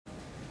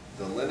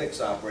the Linux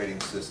operating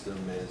system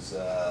is,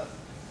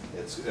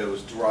 it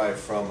was derived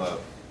from the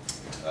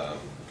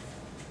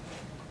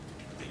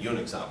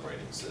Unix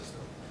operating system.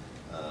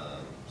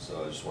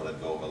 So I just want to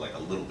go over like a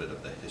little bit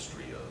of the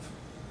history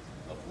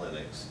of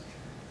Linux.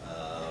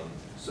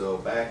 So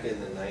back in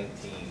the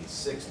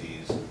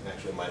 1960s,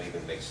 actually it might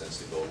even make sense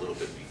to go a little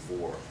bit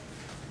before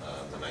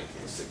the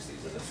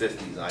 1960s. In the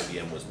 50s,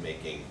 IBM was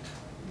making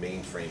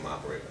mainframe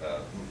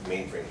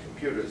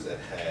computers that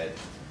had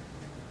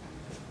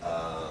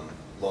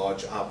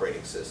large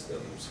operating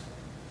systems,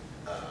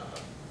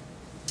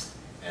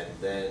 and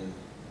then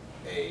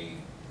a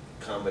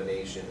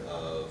combination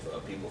of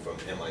people from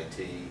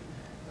MIT,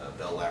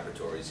 Bell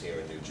Laboratories here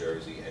in New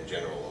Jersey, and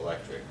General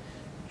Electric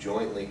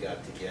jointly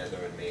got together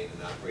and made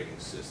an operating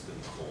system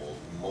called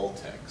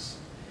Multex.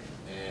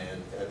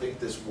 And I think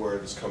this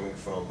word is coming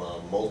from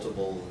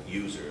multiple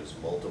users,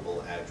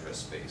 multiple address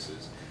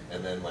spaces,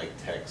 and then like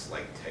text,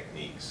 like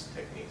techniques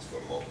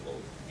for multiple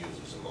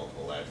users and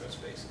multiple address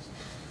spaces.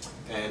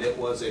 And it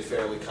was a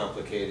fairly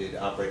complicated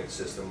operating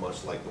system,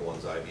 much like the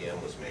ones IBM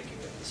was making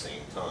at the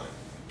same time.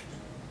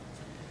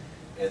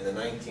 In the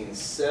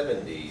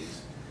 1970s,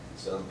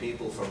 some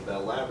people from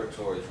Bell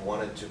Laboratories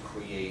wanted to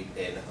create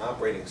an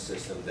operating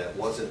system that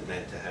wasn't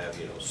meant to have,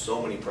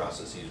 so many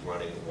processes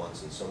running at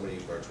once and so many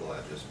virtual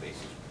address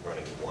spaces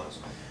running at once,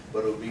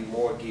 but it would be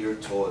more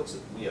geared towards,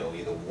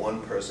 either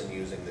one person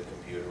using the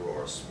computer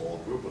or a small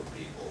group of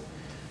people,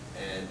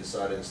 and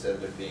decided instead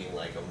of it being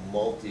like a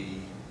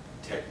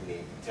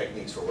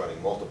techniques for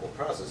running multiple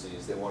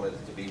processes, they wanted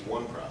it to be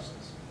one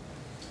process.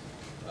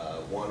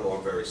 One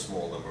or very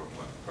small number of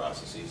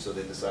processes, so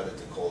they decided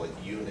to call it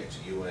Unix,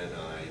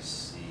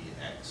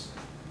 U-N-I-C-X.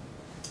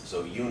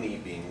 So uni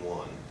being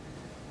one,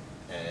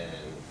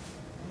 and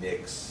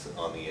nix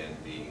on the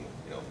end being,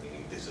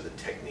 meaning these are the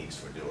techniques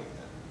for doing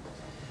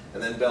that.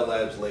 And then Bell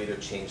Labs later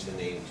changed the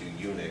name to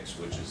Unix,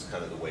 which is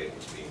kind of the way it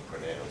was being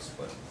pronounced,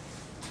 but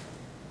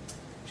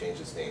changed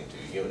its name to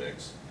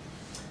Unix.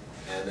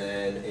 And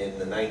then in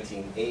the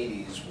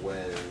 1980s,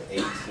 when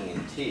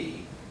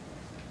AT&T,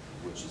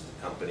 which is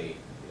the company,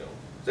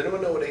 does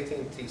anyone know what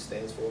AT&T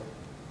stands for?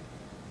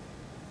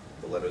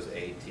 The letters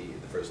A-T,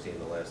 the first T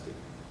and the last T?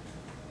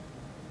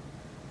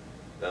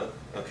 No?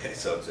 Okay,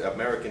 so it's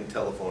American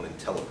Telephone and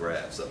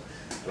Telegraph. So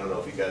I don't know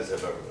if you guys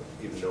have ever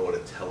even know what a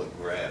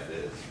telegraph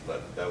is,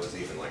 but that was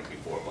even like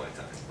before my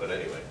time. But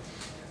anyway,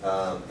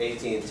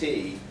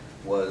 AT&T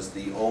was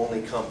the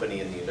only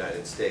company in the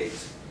United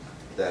States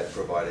that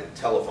provided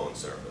telephone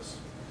service.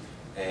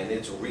 And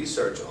its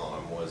research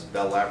arm was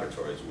Bell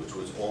Laboratories, which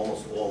was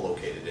almost all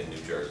located in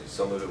New Jersey.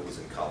 Some of it was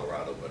in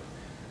Colorado, but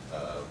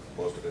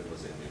most of it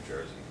was in New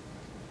Jersey.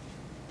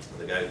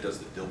 And the guy who does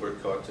the Dilbert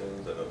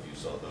cartoons, I don't know if you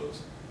saw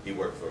those, he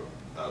worked for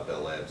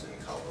Bell Labs in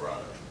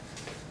Colorado.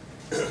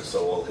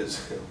 So all his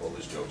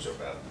jokes are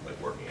about like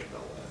working at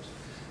Bell Labs.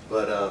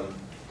 But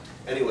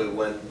anyway,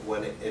 when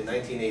in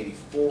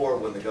 1984,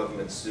 when the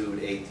government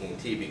sued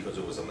AT&T because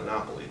it was a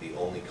monopoly, the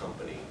only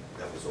company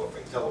that was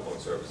offering telephone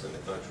service in the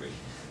country,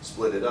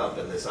 split it up,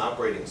 and this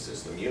operating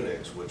system,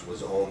 Unix, which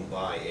was owned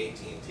by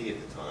AT&T at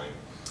the time,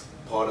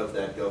 part of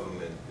that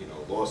government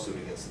lawsuit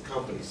against the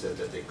company said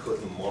that they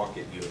couldn't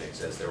market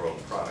Unix as their own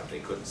product. They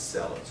couldn't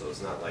sell it. So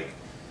it's not like,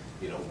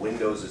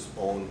 Windows is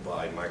owned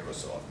by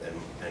Microsoft,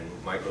 and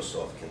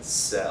Microsoft can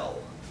sell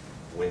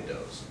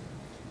Windows,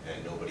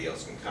 and nobody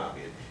else can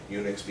copy it.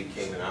 Unix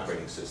became an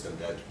operating system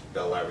that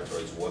Bell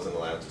Laboratories wasn't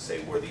allowed to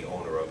say we're the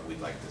owner of,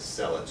 we'd like to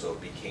sell it, so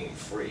it became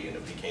free and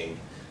it became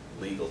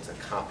legal to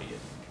copy it.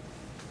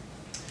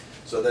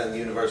 So then the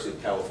University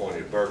of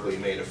California at Berkeley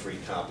made a free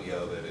copy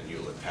of it, and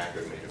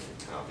Hewlett-Packard made a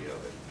free copy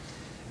of it.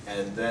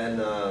 And then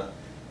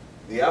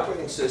the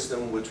operating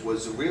system, which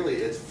was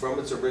really, from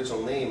its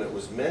original name, it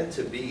was meant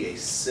to be a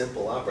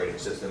simple operating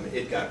system.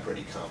 It got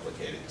pretty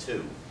complicated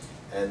too.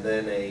 And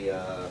then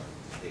I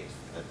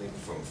think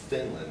from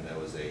Finland, that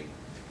was a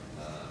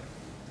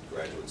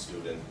graduate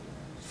student,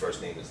 his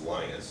first name is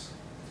Linus,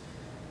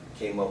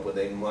 came up with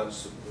a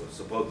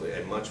supposedly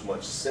a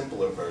much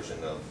simpler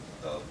version of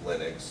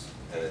Linux,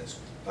 and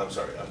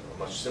a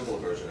much simpler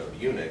version of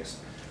Unix,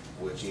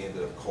 which he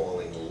ended up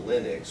calling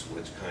Linux,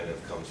 which kind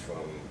of comes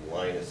from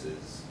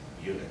Linus's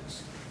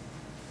Unix,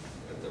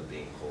 ended up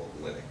being called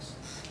Linux.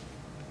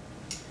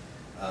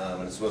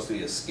 And it's supposed to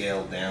be a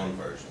scaled down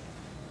version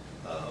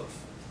of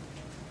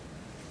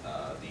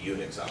the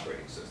Unix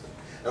operating system.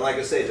 And like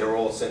I say, they're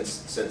all,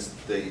 since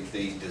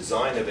the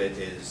design of it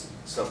is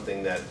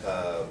something that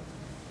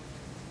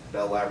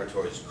Bell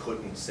Laboratories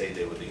couldn't say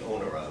they were the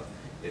owner of,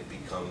 it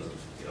becomes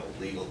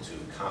legal to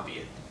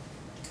copy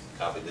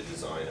the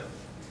design of it.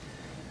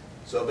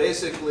 So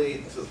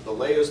basically, the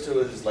layers to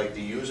it is like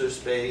the user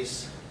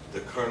space,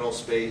 the kernel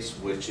space,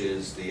 which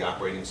is the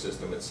operating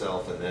system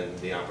itself, and then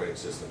the operating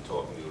system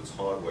talking to its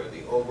hardware.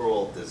 The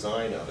overall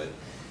design of it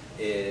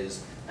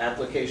is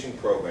application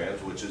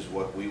programs, which is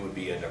what we would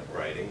end up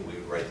writing. We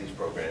would write these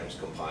programs,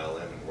 compile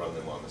them, and run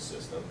them on the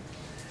system.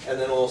 And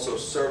then also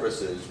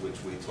services,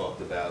 which we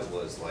talked about,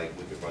 was like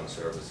we could run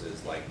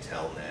services like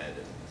Telnet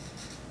and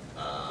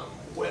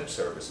web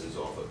services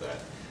off of that.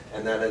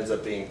 And that ends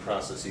up being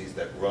processes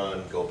that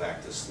run, go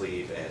back to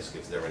sleep, ask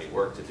if there any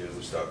work to do,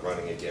 start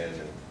running again.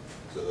 And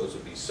so those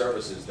would be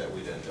services that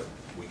we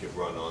could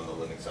run on the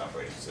Linux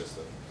operating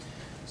system.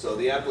 So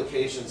the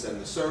applications and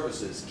the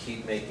services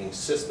keep making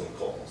system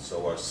calls.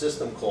 So our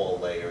system call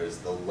layer is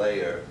the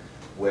layer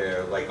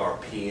where, like our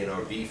P and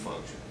our V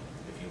function,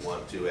 if you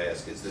want to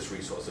ask, is this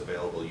resource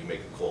available, you make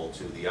a call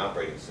to the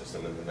operating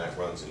system, and then that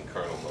runs in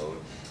kernel mode.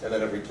 And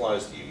then it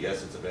replies to you,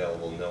 yes, it's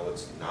available, no,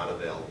 it's not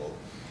available.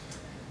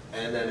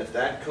 And then if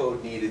that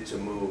code needed to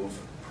move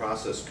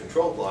process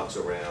control blocks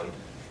around,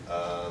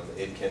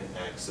 it can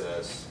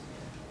access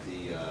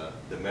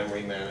the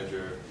memory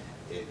manager.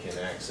 It can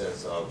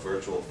access our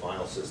virtual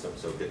file system,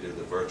 so it could do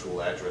the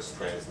virtual address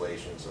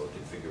translation, so it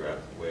can figure out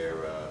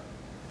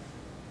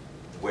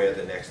where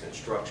the next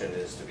instruction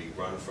is to be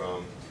run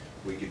from.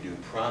 We could do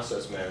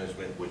process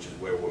management, which is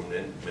where we're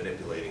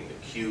manipulating the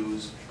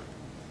queues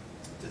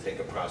to take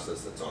a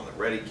process that's on the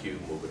ready queue,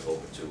 move it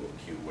over to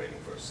a queue waiting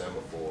for a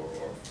semaphore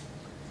or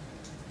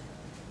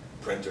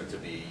printer to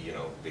be,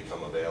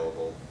 become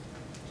available.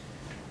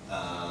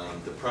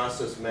 The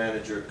process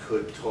manager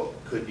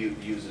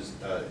uses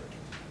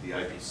the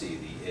IPC,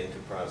 the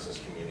inter-process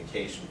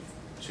communication,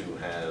 to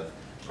have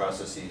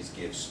processes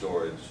give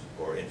storage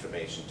or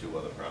information to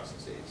other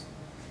processes.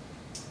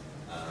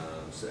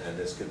 And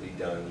this could be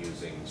done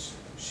using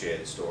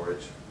shared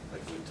storage,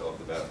 like we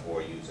talked about,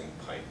 or using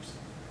pipes.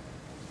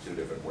 Two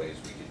different ways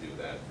we could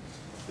do that.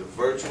 The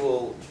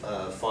virtual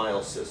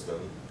file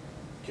system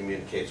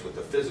communicates with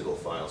the physical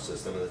file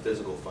system, and the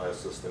physical file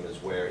system is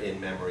where in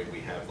memory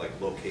we have like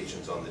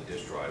locations on the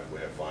disk drive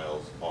where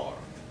files are.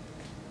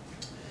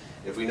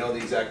 If we know the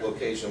exact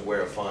location of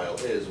where a file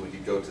is, we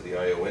could go to the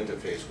I/O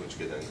interface, which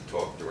could then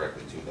talk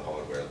directly to the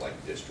hardware like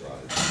disk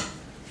drives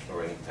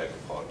or any type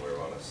of hardware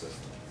on a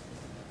system.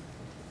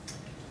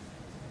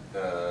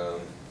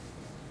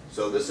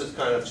 So this is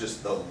kind of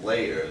just the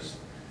layers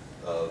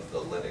of the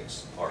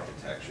Linux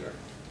architecture.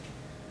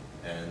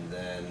 And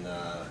then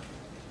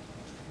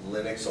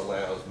Linux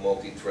allows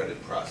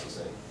multi-threaded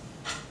processing.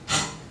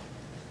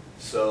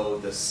 So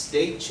the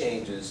state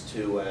changes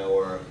to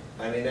our,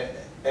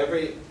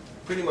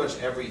 pretty much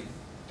every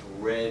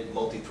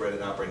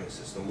multi-threaded operating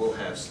system will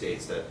have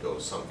states that go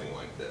something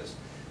like this.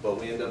 But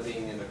we end up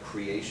being in a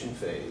creation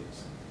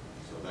phase.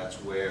 So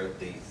that's where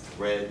the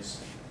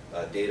threads,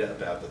 data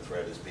about the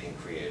thread is being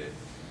created.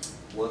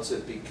 Once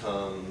it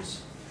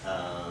becomes,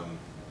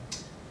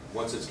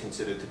 once it's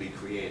considered to be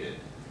created,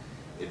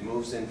 it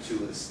moves into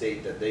the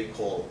state that they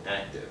call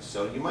active.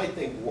 So you might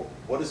think,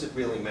 what does it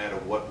really matter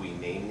what we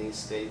name these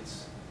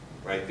states,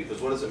 right? Because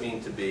what does it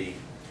mean to be,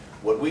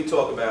 what we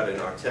talk about in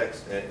our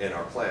text, in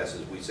our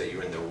classes, we say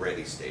you're in the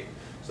ready state.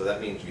 So that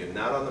means you're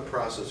not on the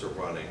processor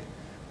running,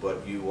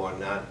 but you are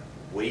not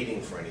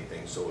waiting for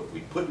anything. So if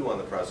we put you on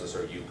the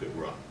processor, you could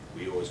run.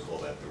 We always call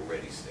that the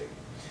ready state.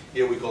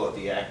 Here we call it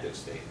the active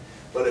state.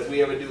 But if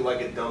we ever do like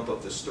a dump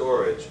of the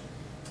storage,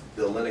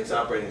 the Linux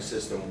operating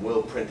system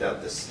will print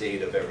out the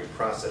state of every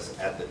process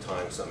at the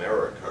time some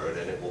error occurred,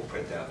 and it will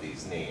print out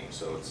these names.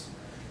 So it's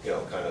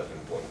kind of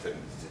important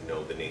to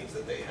know the names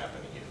that they happen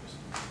to use.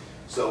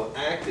 So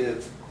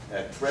active,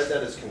 a thread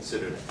that is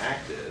considered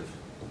active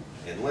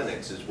in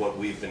Linux is what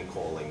we've been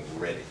calling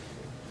ready.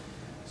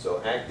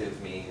 So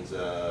active means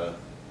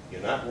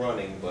you're not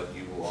running, but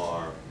you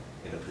are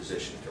in a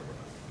position to run.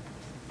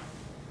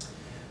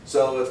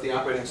 So if the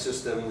operating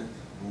system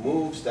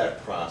moves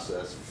that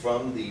process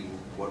from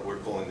what we're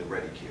calling the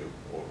ready queue,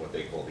 or what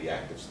they call the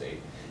active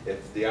state,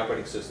 if the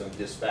operating system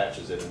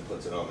dispatches it and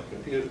puts it on the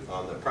computer,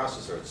 on the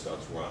processor, it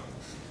starts running.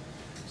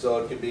 So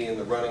it could be in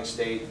the running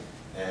state,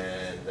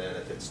 and then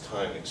if its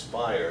time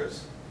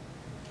expires,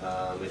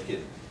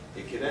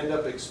 it could end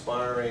up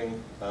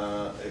expiring.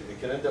 It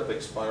can end up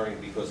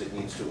expiring because it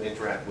needs to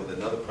interact with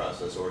another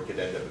process, or it could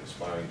end up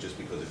expiring just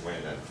because it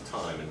ran out of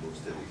time and moves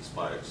to the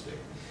expired state.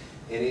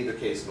 In either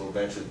case, it'll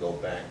eventually go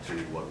back to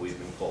what we've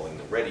been calling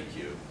the ready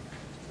queue,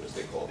 which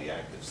they call the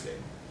active state.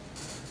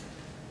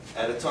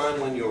 At a time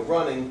when you're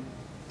running,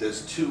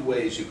 there's two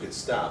ways you could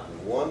stop.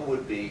 One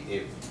would be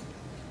if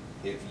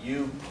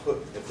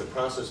the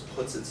process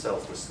puts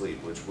itself to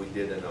sleep, which we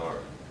did in our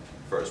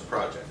first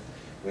project.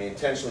 We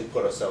intentionally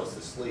put ourselves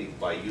to sleep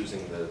by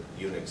using the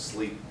Unix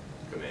sleep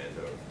command,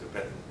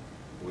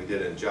 we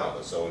did in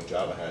Java. So in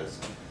Java has,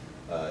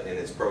 in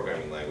its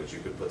programming language, you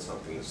could put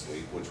something to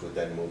sleep, which would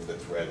then move the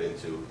thread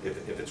into,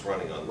 if it's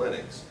running on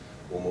Linux,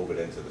 we'll move it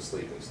into the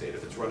sleeping state.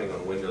 If it's running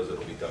on Windows,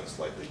 it'll be done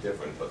slightly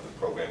different, but the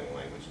programming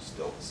language is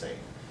still the same.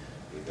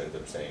 We end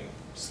up saying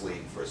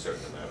sleep for a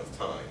certain amount of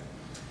time.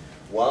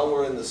 While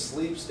we're in the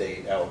sleep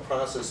state, our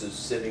process is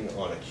sitting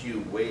on a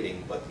queue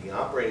waiting, but the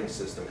operating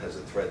system has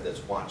a thread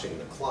that's watching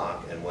the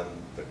clock, and when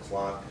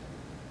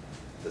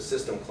the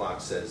system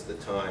clock says the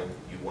time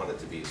you want it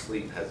to be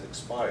asleep has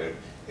expired,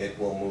 it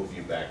will move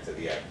you back to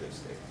the active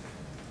state.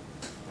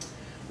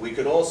 We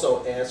could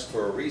also ask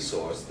for a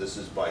resource. This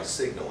is by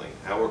signaling.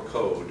 Our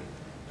code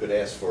could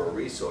ask for a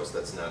resource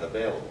that's not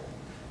available.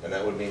 And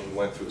that would mean we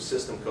went through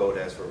system code,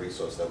 asked for a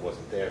resource that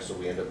wasn't there, so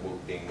we end up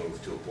being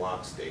moved to a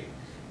block state.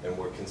 and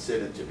were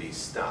considered to be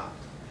stopped.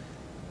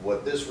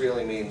 What this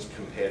really means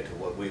compared to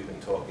what we've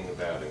been talking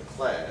about in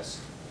class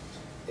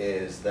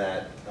is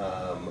that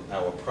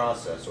our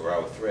process or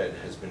our thread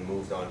has been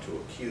moved onto a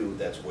queue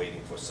that's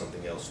waiting for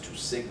something else to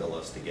signal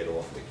us to get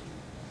off the queue.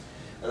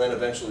 And then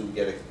eventually we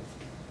get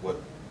what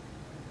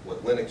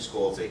Linux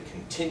calls a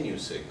continue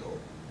signal,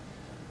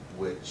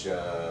 which,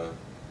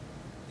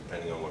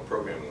 depending on what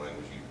programming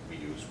language we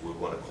use, we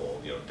want to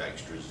call,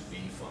 Dijkstra's V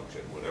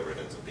function, whatever it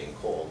ends up being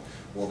called,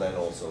 will then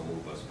also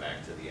move us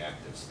back to the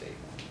active state.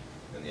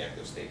 And the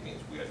active state means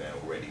we are now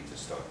ready to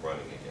start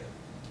running again.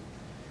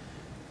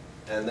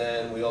 And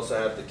then we also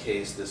have the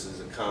case, this is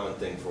a common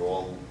thing for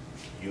all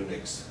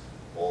Unix,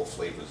 all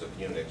flavors of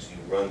Unix. You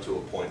run to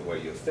a point where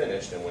you're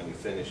finished, and when you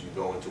finish, you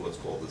go into what's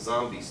called the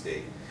zombie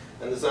state.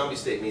 And the zombie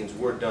state means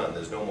we're done.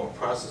 There's no more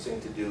processing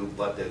to do,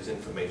 but there's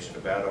information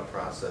about our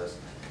process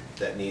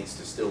that needs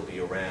to still be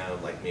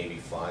around, like maybe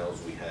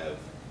files we have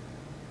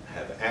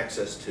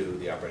access to,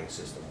 the operating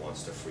system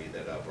wants to free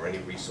that up, or any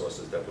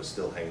resources that we're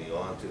still hanging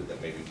on to that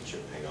maybe we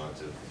shouldn't hang on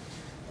to.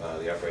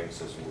 The operating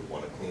system would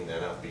want to clean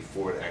that up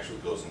before it actually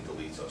goes and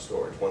deletes our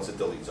storage. Once it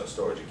deletes our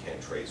storage, it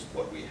can't trace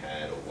what we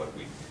had or what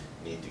we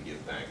need to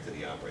give back to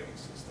the operating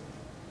system.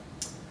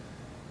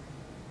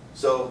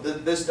 So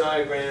this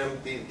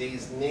diagram,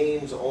 these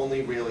names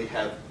only really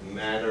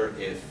matter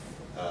if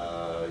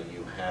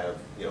you have,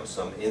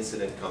 some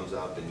incident comes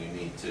up and you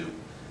need to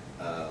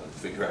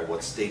figure out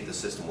what state the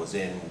system was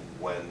in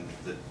when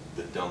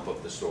the dump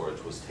of the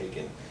storage was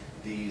taken.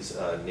 These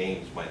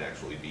names might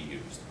actually be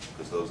used,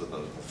 because those are the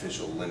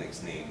official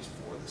Linux names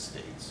for the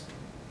states.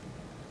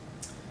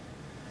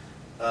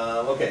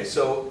 Okay,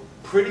 so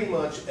pretty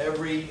much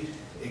every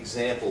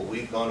example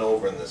we've gone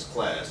over in this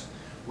class,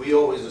 we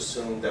always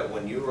assume that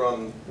when you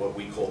run what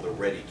we call the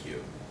ready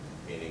queue,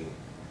 meaning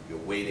you're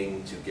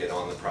waiting to get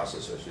on the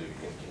processor so you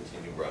can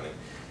continue running,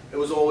 it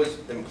was always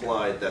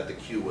implied that the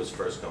queue was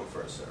first come,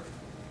 first served.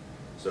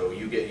 So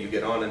you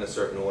get on in a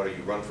certain order,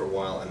 you run for a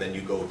while, and then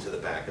you go to the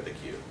back of the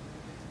queue.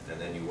 And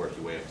then you work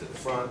your way up to the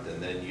front,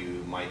 and then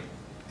you might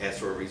ask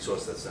for a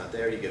resource that's not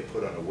there, you get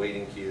put on a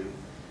waiting queue.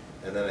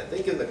 And then I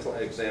think in the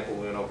example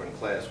we went over in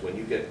class, when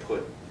you get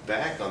put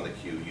back on the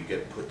queue, you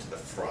get put to the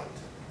front.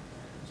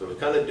 So we're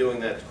kind of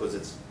doing that because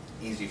it's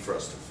easy for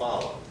us to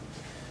follow.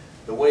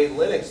 The way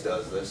Linux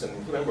does this,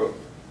 and remember,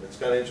 it's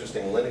kind of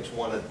interesting, Linux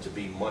wanted to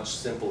be much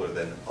simpler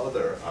than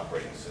other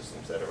operating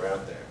systems that are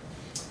out there.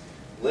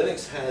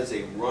 Linux has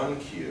a run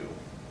queue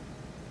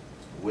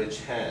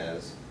which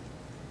has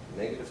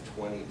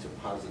 -20 to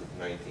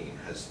 +19,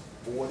 has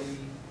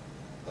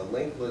a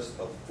linked list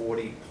of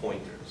 40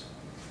 pointers.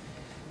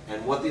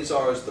 And what these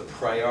are is the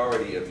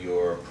priority of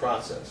your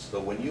process. So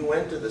when you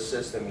enter the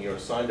system, you're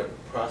assigned a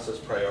process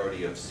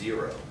priority of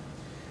 0.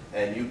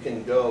 And you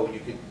could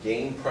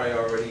gain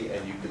priority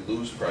and you could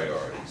lose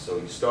priority. So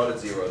you start at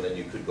 0 and then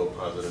you could go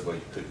positive or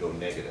you could go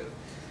negative.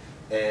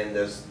 And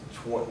there's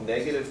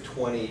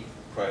 -20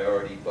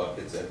 priority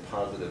buckets and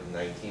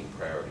 +19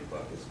 priority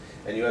buckets.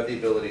 And you have the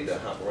ability to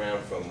hop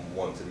around from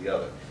one to the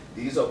other.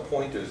 These are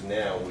pointers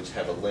now which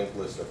have a linked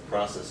list of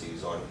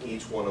processes on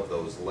each one of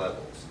those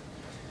levels.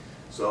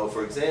 So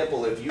for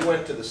example, if you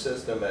enter the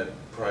system at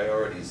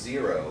priority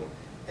 0,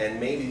 and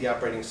maybe the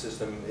operating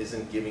system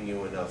isn't giving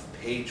you enough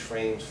page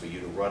frames for you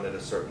to run at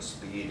a certain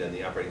speed, and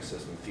the operating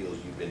system feels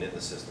you've been in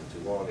the system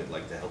too long, it'd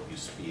like to help you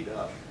speed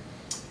up,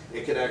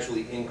 it could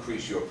actually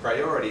increase your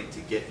priority to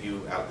get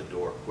you out the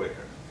door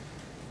quicker.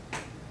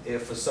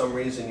 If for some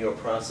reason your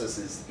process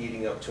is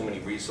eating up too many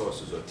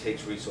resources or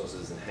takes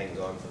resources and hangs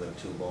on for them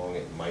too long,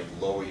 it might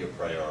lower your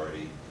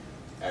priority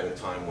at a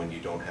time when you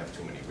don't have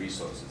too many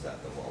resources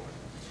at the moment.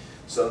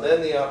 So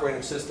then the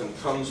operating system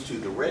comes to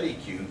the ready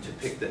queue to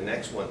pick the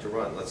next one to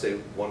run. Let's say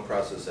one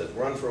process has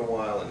run for a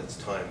while and its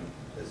time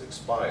has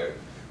expired.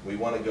 We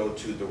want to go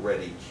to the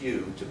ready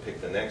queue to pick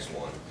the next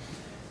one.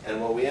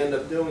 And what we end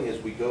up doing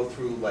is we go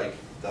through like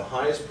the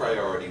highest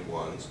priority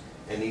ones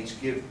and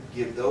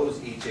give those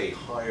each a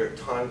higher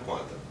time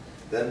quantum.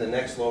 Then the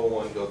next lower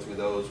one, go through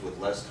those with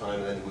less time,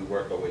 and then we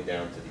work our way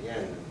down to the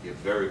end and give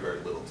very, very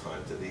little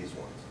time to these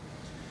ones.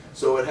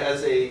 So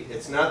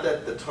it's not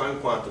that the time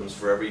quantums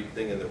for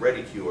everything in the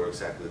ready queue are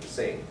exactly the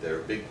same. There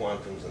are big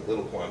quantums and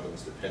little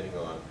quantums depending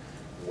on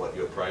what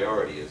your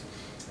priority is.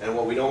 And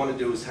what we don't want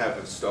to do is have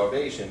a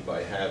starvation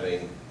by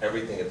having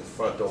everything at the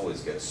front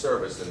always get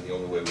serviced, and the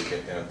only way we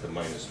get down to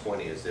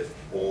 -20 is if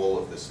all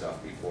of the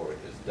stuff before it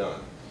is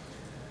done.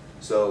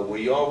 So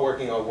we are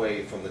working our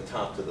way from the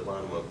top to the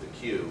bottom of the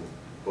queue,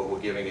 but we're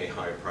giving a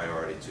higher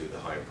priority to the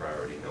higher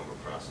priority number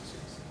of processes.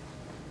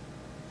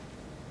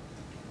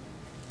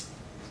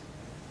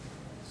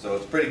 So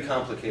it's pretty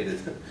complicated.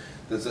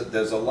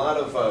 There's a lot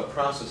of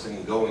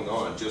processing going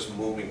on, just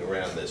moving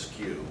around this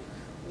queue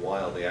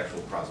while the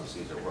actual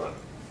processes are running.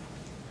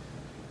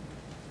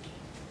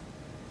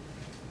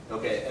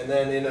 Okay, and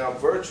then in our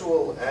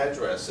virtual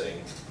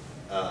addressing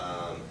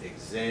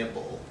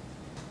example,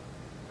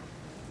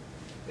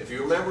 if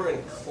you remember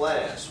in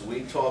class,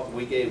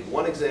 we gave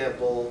one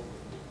example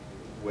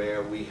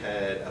where we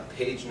had a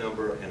page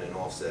number and an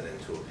offset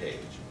into a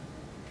page.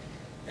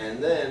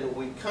 And then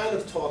we kind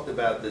of talked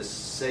about this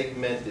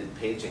segmented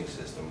paging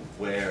system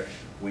where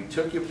we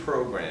took your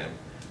program,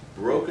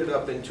 broke it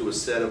up into a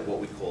set of what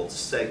we called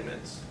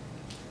segments.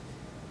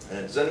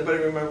 And does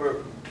anybody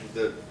remember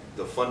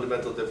the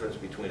fundamental difference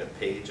between a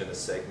page and a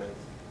segment?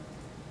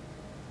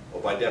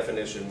 Or by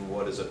definition,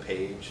 what is a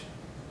page?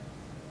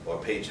 Or a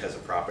page has a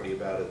property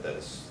about it that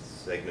a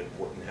segment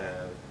wouldn't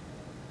have.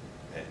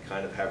 And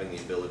kind of having the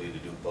ability to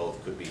do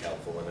both could be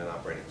helpful in an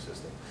operating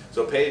system.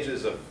 So page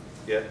is a,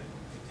 yeah?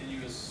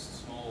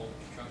 Continuous small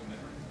chunk of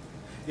memory?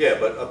 Yeah,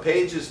 but a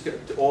page is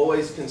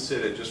always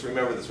considered, just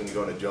remember this when you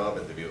go on a job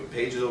interview, a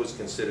page is always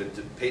considered,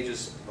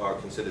 pages are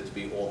considered to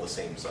be all the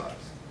same size.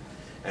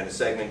 And a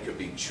segment could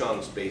be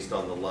chunks based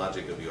on the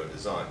logic of your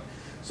design.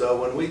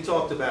 So when we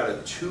talked about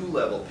a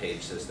two-level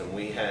page system,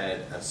 we had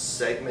a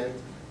segment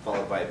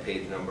followed by a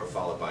page number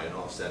followed by an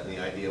offset. And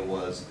the idea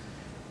was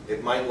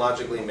it might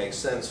logically make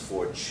sense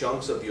for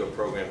chunks of your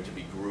program to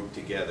be grouped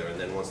together, and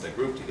then once they're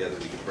grouped together,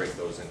 we can break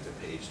those into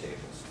page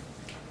tables.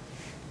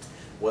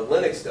 What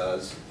Linux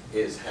does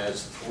is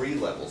has three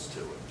levels to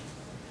it.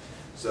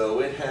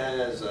 So it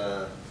has,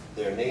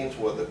 their names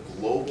were the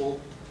global,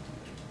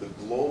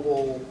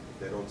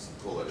 they don't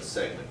call it a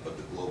segment, but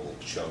the global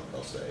chunk,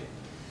 I'll say.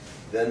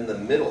 Then the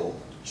middle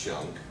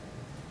chunk,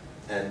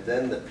 and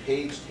then the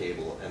page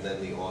table, and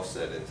then the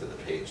offset into the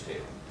page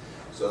table.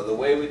 So the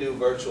way we do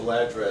virtual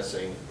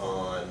addressing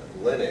on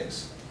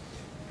Linux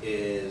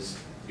is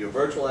your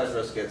virtual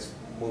address gets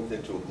moved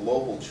into a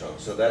global chunk.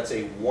 So that's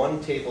a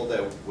one table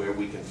where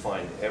we can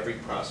find every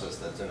process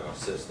that's in our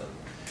system.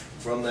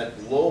 From that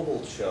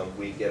global chunk,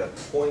 we get a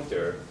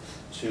pointer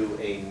to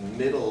a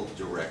middle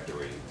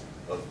directory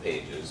of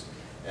pages.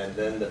 And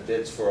then the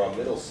bits for our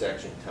middle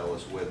section tell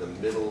us where the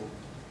middle,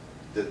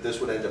 that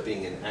this would end up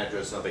being an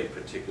address of a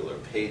particular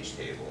page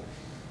table.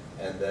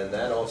 And then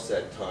that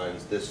offset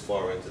times this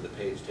far into the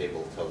page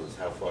table tells us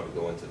how far to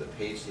go into the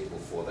page table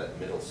for that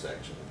middle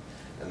section.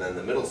 And then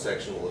the middle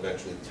section will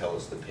eventually tell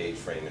us the page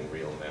frame in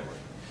real memory.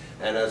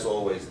 And as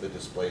always, the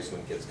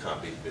displacement gets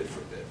copied bit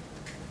for bit.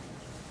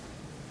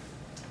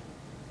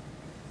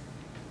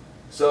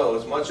 So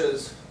as much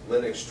as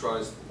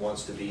Linux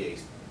wants to be a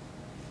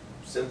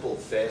simple,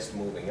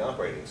 fast-moving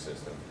operating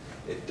system,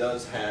 it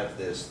does have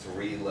this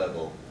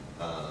three-level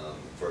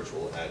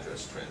virtual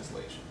address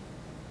translation.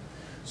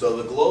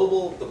 So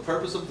the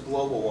purpose of the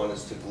global one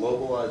is to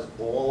globalize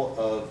all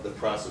of the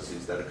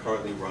processes that are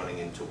currently running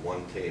into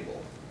one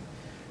table.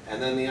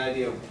 And then the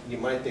idea, you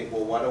might think,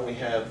 well, why don't we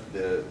have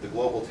the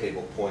global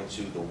table point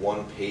to the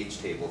one page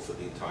table for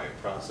the entire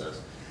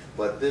process?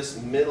 But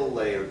this middle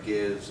layer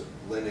gives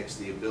Linux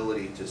the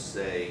ability to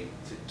say,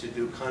 to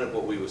do kind of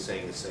what we were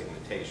saying is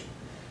segmentation.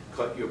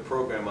 Cut your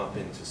program up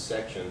into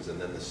sections, and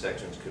then the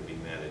sections could be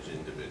managed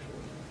individually.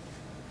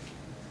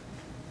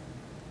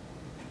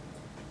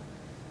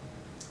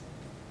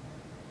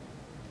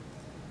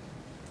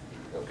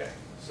 Okay,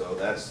 so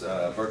that's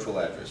virtual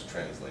address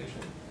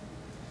translation.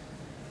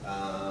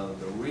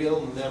 The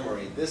real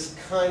memory, this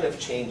kind of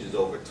changes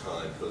over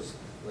time because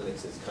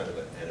Linux is kind of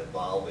an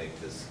evolving.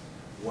 There's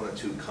one or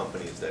two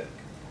companies that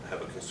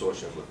have a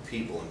consortium with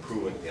people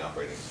improving the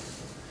operating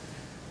system.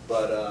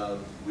 But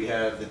we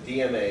have the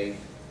DMA.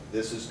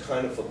 This is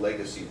kind of for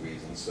legacy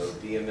reasons. So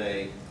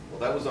DMA, well,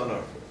 that was on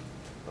a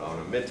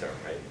midterm,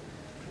 right?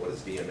 What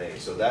is DMA?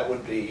 So that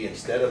would be,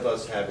 instead of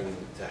us having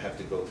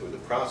to go through the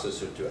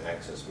processor to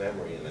access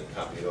memory and then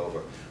copy it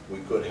over, we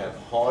could have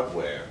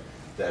hardware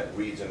that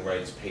reads and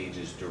writes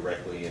pages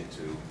directly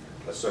into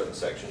a certain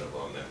section of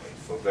our memory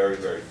for very,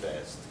 very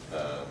fast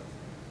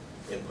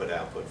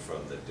input-output from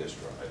the disk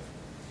drive.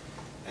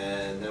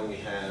 And then we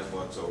have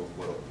what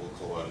we'll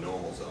call our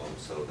normal zone.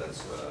 So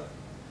that's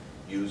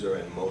user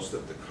and most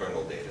of the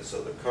kernel data.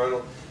 So the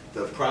kernel,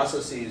 the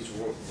processes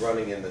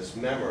running in this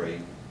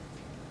memory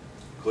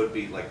could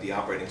be like the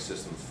operating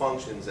system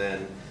functions,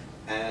 and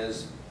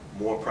as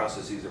more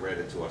processes are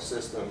added to our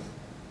system,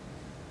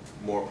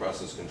 more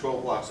process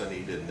control blocks are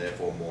needed, and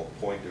therefore more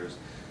pointers.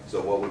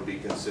 So what would be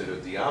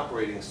considered the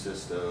operating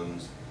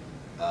system's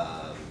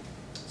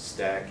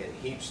stack and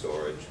heap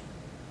storage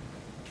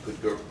could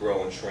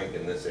grow and shrink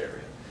in this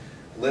area.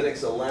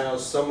 Linux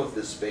allows some of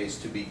this space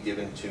to be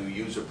given to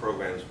user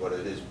programs, but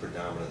it is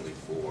predominantly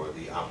for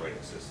the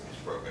operating system's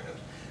programs.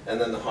 And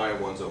then the higher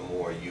ones are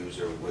more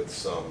user with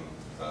some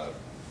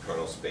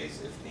kernel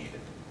space if needed.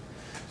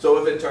 So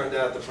if it turned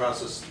out the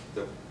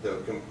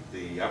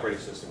operating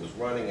system was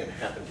running and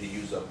happened to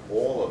use up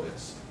all of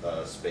its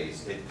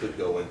space, it could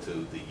go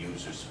into the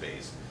user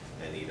space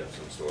and eat up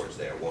some storage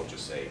there. It won't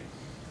just say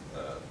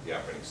the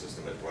operating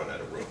system has run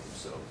out of room.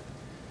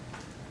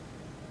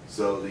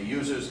 So the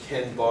users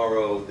can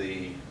borrow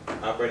the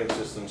operating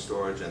system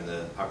storage, and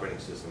the operating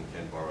system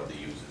can borrow the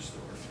user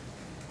storage.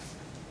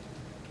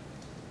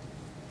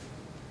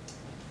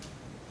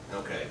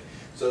 Okay,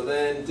 so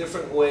then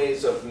different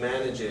ways of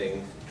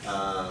managing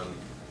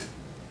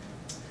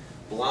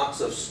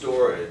blocks of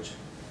storage.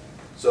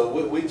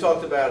 So we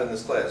talked about in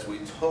this class, we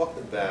talked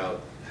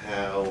about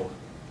how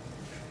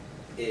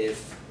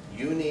if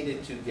you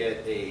needed to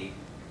get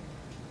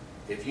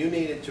if you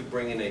needed to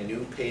bring in a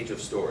new page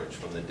of storage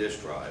from the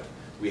disk drive,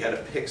 we had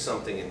to pick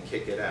something and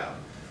kick it out.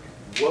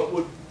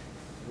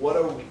 What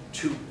are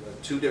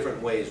two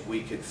different ways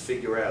we could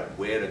figure out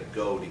where to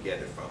go to get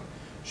it from?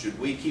 Should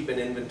we keep an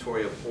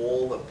inventory of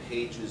all the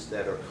pages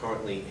that are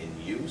currently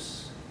in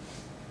use?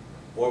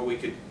 Or we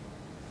could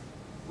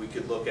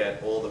look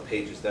at all the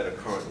pages that are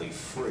currently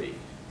free.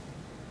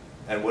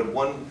 And would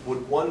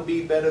one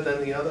be better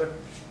than the other?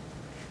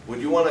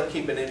 Would you want to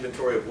keep an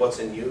inventory of what's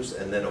in use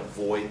and then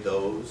avoid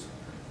those?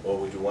 Or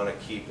would you want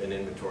to keep an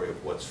inventory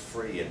of what's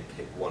free and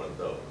pick one of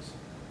those?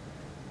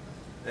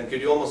 And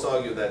could you almost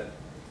argue that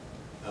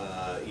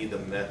either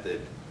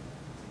method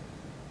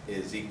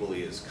is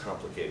equally as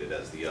complicated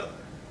as the other?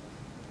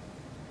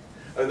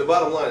 I mean, the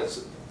bottom line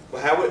is,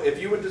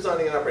 if you were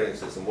designing an operating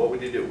system, what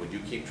would you do? Would you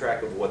keep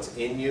track of what's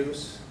in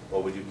use,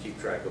 or would you keep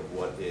track of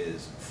what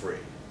is free?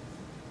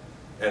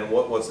 And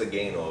what's the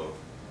gain or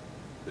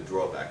the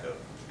drawback of?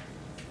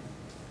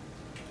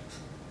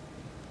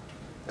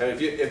 And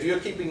if you're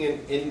keeping an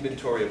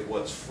inventory of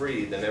what's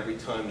free, then every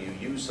time you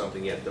use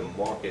something, you have to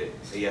mark it,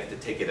 you have to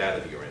take it out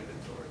of your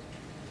inventory.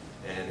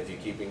 And if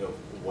you're keeping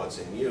what's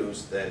in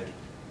use, then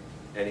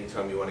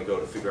anytime you want to go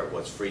to figure out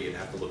what's free, you'd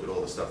have to look at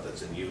all the stuff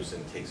that's in use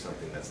and take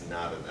something that's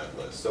not in that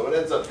list. So it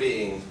ends up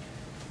being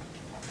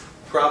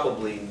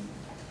probably,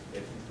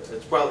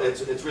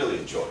 it's really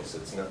a choice.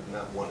 It's not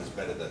one is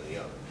better than the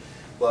other.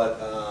 But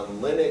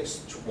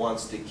Linux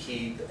wants to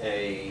keep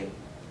a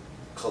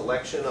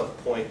collection of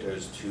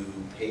pointers to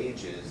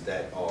pages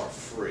that are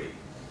free.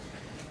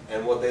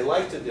 And what they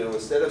like to do,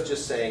 instead of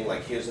just saying,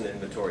 like, here's an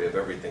inventory of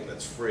everything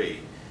that's free,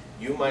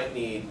 you might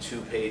need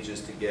 2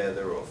 pages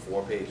together, or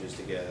 4 pages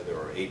together,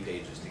 or 8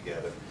 pages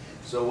together.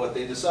 So what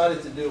they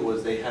decided to do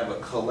was they have a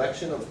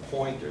collection of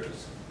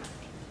pointers,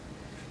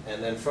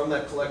 and then from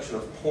that collection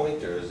of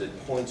pointers,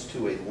 it points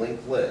to a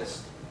linked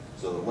list.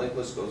 So the linked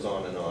list goes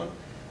on,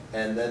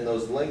 and then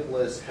those linked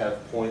lists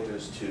have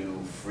pointers to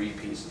free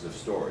pieces of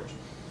storage.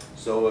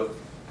 So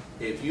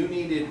if you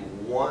needed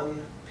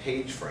 1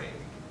 page frame,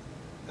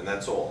 and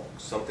that's all,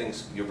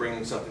 you're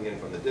bringing something in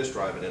from the disk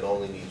drive and it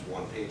only needs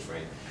 1 page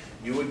frame,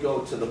 you would go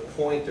to the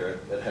pointer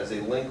that has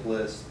a linked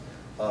list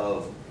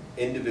of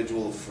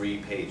individual free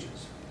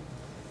pages.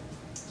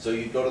 So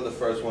you'd go to the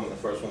first one, and the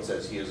first one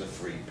says, here's a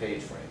free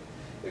page frame.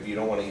 If you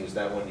don't want to use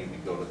that one, you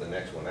would go to the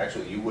next one.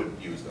 Actually, you would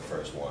use the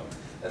first one,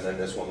 and then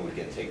this one would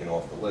get taken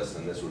off the list,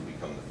 and this would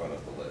become the front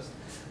of the list.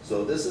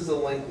 So this is a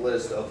linked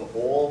list of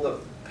all the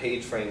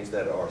page frames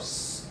that are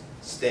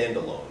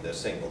standalone. They're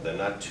single. They're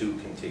not 2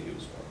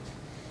 contiguous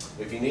ones.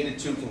 If you needed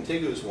 2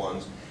 contiguous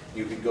ones,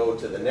 you could go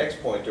to the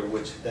next pointer,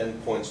 which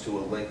then points to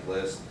a linked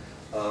list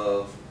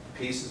of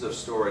pieces of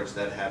storage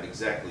that have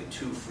exactly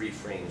 2 free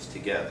frames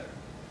together.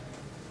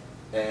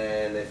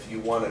 And if you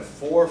wanted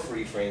 4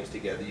 free frames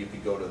together, you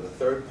could go to the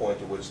third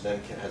pointer, which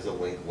then has a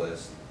linked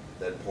list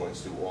that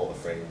points to all the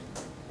frames,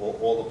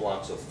 all the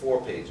blocks of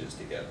 4 pages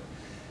together.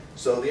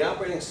 So the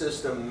operating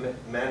system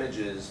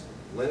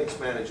Linux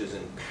manages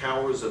in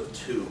powers of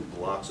 2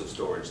 blocks of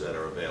storage that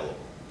are available.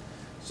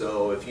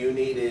 So if you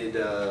needed,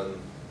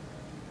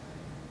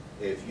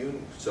 if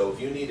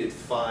you needed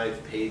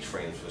 5 page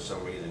frames for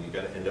some reason, you're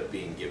going to end up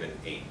being given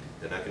 8.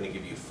 They're not going to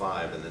give you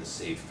 5 and then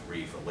save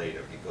 3 for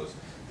later, because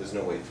there's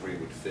no way 3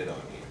 would fit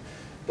on here.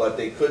 But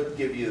they could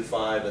give you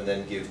 5 and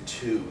then give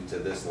 2 to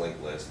this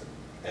linked list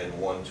and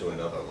 1 to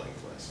another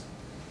linked list.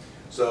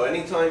 So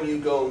anytime you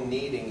go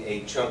needing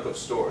a chunk of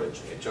storage,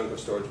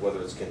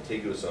 whether it's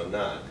contiguous or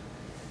not,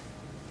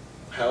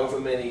 however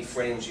many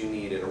frames you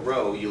need in a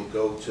row, you'll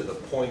go to the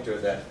pointer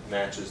that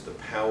matches the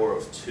power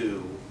of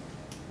 2.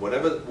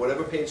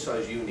 Whatever page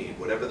size you need,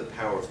 whatever the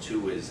power of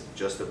 2 is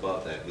just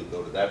above that, you'll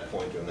go to that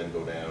pointer and then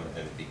go down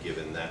and be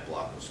given that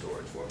block of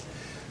storage for it.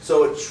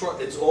 So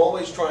it's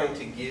always trying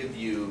to give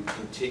you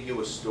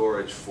contiguous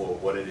storage for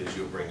what it is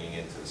you're bringing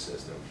into the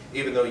system.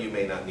 Even though you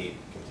may not need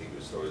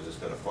contiguous storage, it's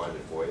going to find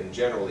it for you. And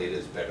generally, it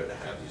is better to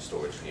have your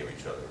storage near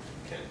each other if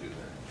you can do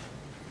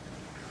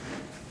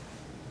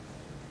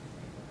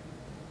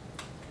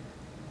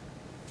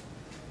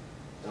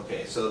that.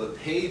 Okay, so the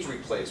page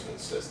replacement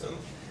system.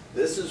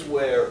 This is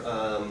where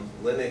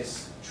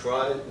Linux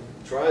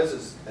tries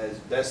as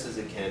best as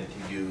it can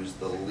to use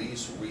the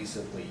least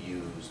recently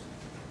used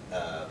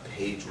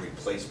page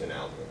replacement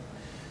algorithm.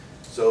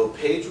 So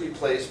page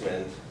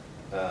replacement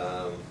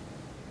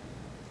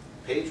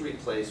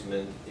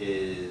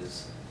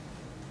is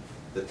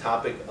the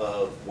topic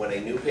of when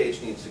a new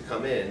page needs to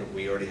come in,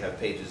 we already have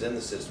pages in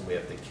the system, we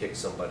have to kick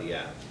somebody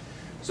out.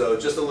 So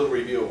just a little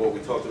review of what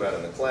we talked about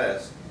in the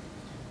class.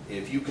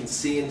 If you can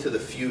see into the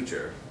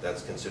future,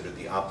 that's considered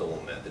the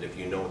optimal method. If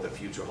you know what the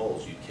future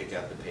holds, you kick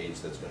out the page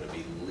that's going to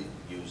be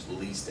used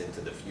least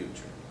into the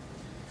future.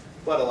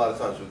 But a lot of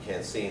times we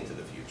can't see into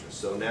the future.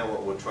 So now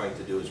what we're trying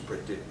to do is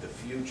predict the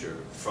future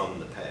from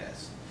the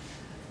past.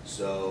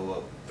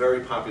 So a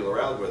very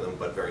popular algorithm,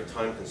 but very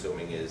time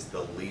consuming, is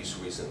the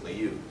least recently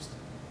used.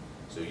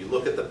 So you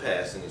look at the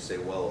past and you say,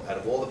 well, out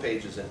of all the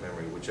pages in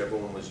memory, whichever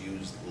one was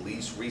used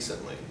least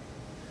recently,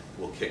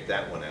 we'll kick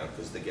that one out,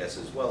 because the guess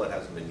is, well, it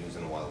hasn't been used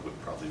in a while,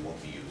 it probably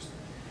won't be used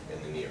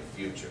in the near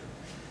future.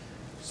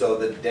 So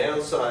the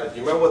downside, do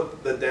you remember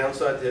what the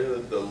downside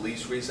to the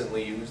least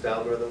recently used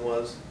algorithm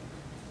was?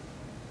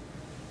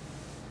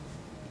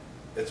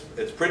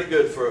 It's pretty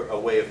good for a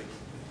way of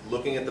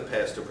looking at the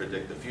past to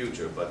predict the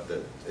future, but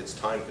it's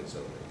time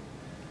consuming.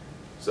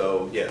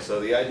 So yeah, so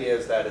the idea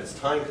is that it's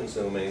time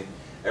consuming.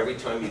 Every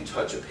time you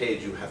touch a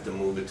page, you have to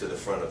move it to the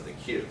front of the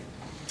queue.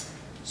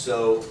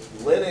 So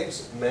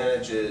Linux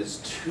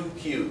manages two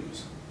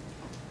queues.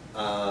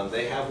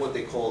 They have what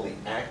they call the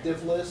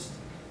active list,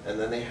 and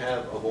then they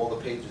have of all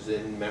the pages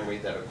in memory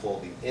that are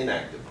called the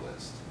inactive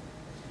list.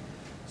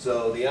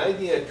 So the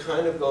idea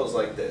kind of goes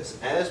like this.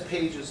 As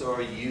pages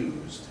are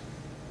used,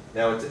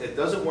 now it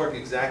doesn't work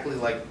exactly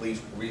like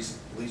least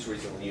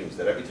recently used,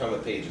 that every time a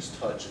page is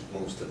touched, it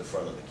moves to the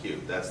front of the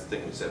queue. That's the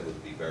thing we said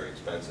would be very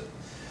expensive.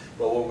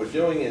 But what we're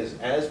doing is,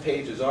 as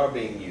pages are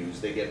being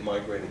used, they get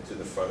migrated to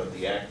the front of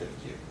the active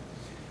queue.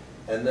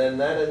 And then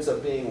that ends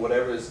up being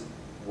whatever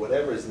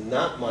is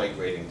not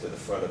migrating to the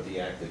front of the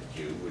active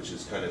queue, which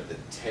is kind of the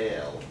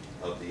tail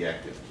of the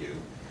active queue.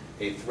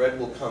 A thread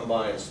will come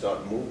by and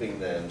start moving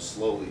them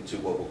slowly to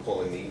what we're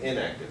calling the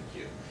inactive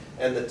queue.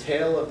 And the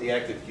tail of the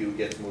active queue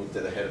gets moved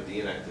to the head of the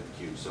inactive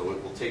queue, so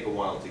it will take a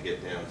while to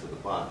get down to the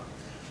bottom.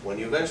 When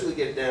you eventually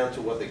get down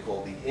to what they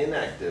call the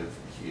inactive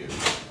queue,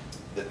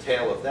 the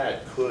tail of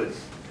that could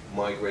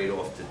migrate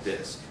off to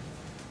disk.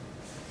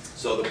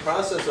 So the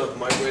process of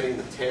migrating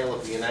the tail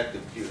of the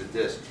inactive queue to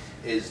disk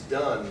is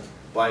done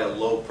by a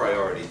low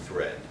priority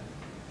thread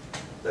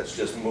that's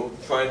just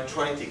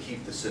trying to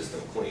keep the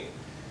system clean.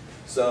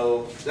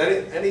 So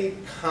any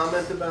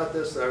comment about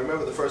this? I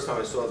remember the first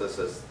time I saw this,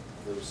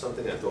 there was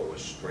something I thought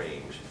was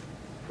strange.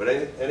 But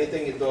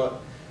anything you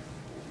thought,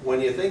 when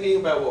you're thinking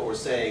about what we're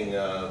saying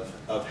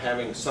of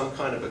having some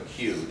kind of a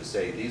queue to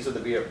say these are the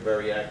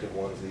very active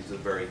ones, these are the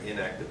very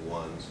inactive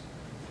ones,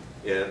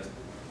 yeah.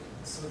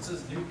 So it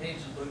says new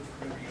pages load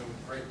from memory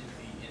go right to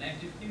the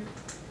inactive queue?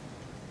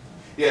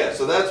 Yeah,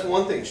 so that's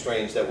one thing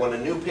strange, that when a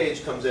new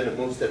page comes in, it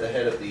moves to the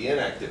head of the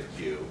inactive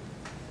queue.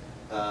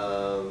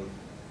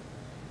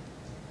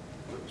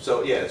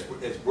 So yeah,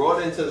 it's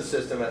brought into the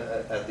system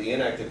at the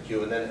inactive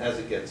queue, and then as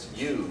it gets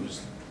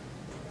used,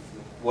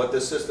 what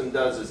the system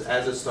does is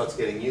as it starts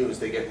getting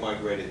used, they get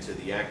migrated to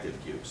the active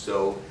queue.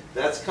 So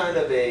that's kind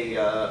of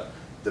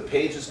the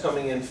page is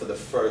coming in for the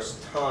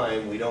first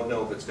time. We don't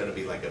know if it's going to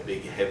be like a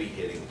big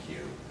heavy-hitting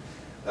queue.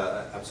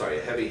 I'm sorry,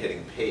 a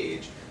heavy-hitting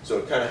page. So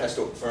it kind of has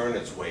to earn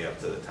its way up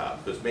to the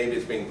top, because maybe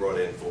it's being brought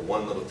in for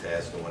one little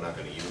task and we're not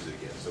going to use it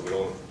again. So we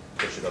don't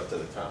push it up to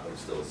the top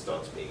until it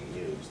starts being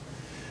used.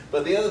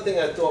 But the other thing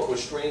I thought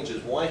was strange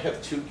is why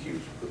have two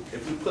queues?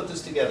 If we put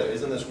this together,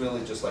 isn't this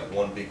really just like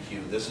one big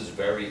queue? This is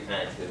very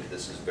active,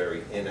 this is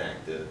very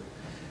inactive.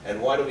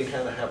 And why do we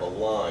kind of have a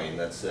line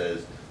that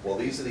says, well,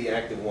 these are the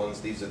active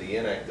ones, these are the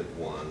inactive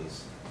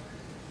ones?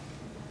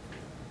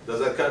 Does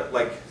that kind of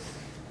like,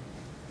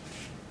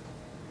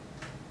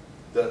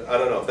 I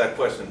don't know if that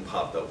question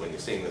popped up when you're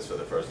seeing this for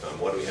the first time.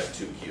 Why do we have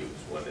two queues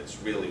when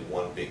it's really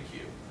one big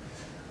queue?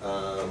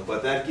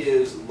 But that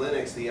gives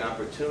Linux the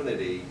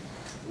opportunity.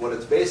 What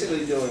it's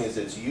basically doing is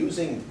it's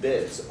using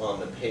bits on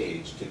the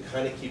page to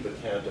kind of keep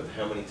account of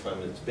how many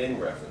times it's been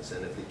referenced.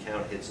 And if the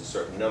count hits a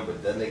certain number,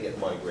 then they get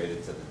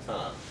migrated to the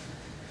top.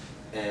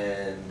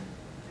 And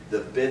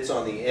the bits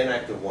on the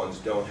inactive ones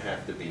don't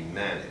have to be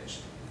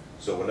managed.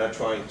 So we're not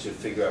trying to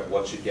figure out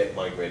what should get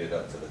migrated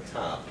up to the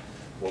top.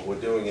 What we're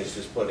doing is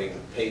just putting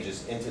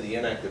pages into the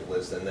inactive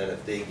list, and then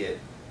if they get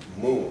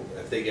moved,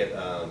 if they get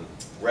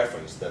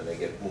referenced, then they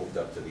get moved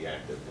up to the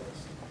active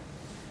list.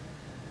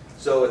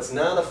 So it's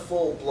not a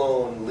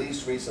full-blown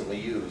least recently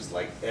used,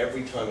 like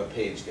every time a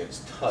page gets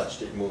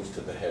touched, it moves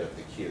to the head of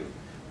the queue.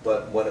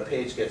 But when a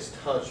page gets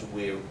touched,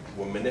 we're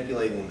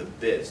manipulating the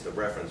bits, the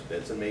reference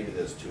bits, and maybe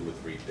there's 2 or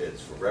 3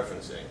 bits for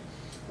referencing.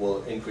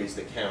 We'll increase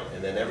the count,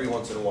 and then every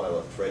once in a while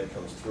a thread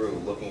comes through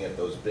looking at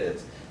those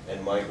bits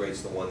and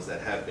migrates the ones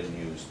that have been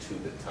used to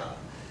the top.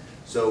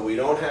 So we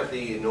don't have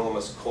the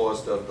enormous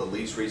cost of the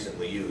least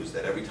recently used,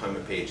 that every time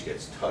a page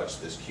gets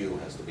touched, this queue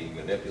has to be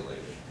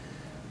manipulated.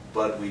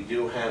 But we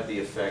do have the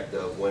effect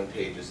of when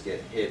pages get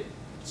hit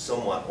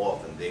somewhat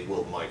often, they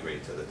will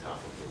migrate to the top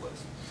of the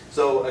list.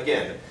 So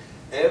again,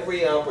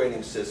 every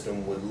operating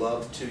system would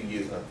love to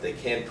use, if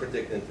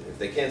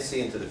they can't see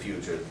into the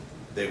future,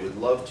 they would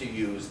love to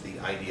use the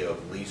idea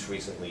of least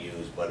recently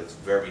used, but it's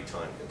very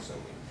time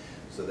consuming.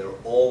 So they're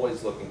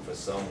always looking for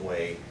some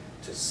way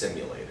to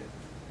simulate it.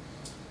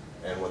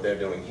 And what they're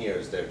doing here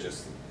is they're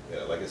just,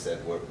 like I said,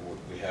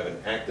 we have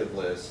an active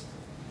list,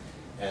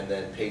 and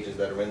then pages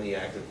that are in the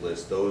active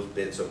list, those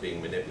bits are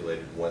being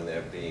manipulated when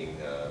they're being,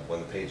 when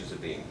the pages are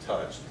being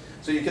touched.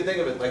 So you can think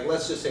of it like,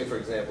 let's just say, for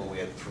example, we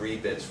had 3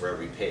 bits for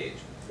every page.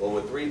 Well,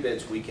 with 3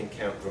 bits, we can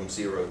count from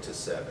 0 to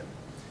 7.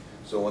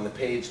 So when the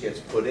page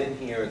gets put in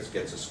here, it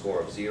gets a score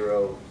of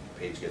 0.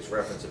 Page gets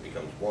referenced, it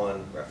becomes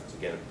 1. Reference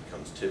again, it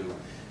becomes 2.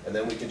 And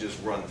then we can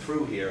just run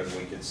through here, and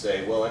we can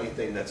say, well,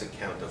 anything that's a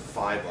count of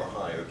 5 or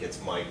higher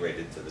gets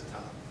migrated to the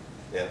top.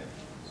 Yeah.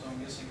 So I'm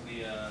guessing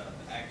the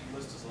active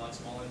list is a lot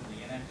smaller than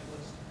the inactive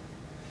list?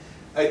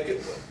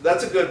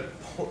 That's a good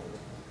point.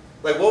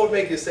 Like, what would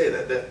make you say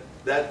that?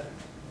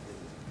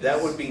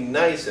 That would be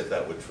nice if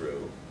that were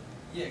true.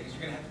 Yeah, because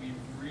you're gonna have to be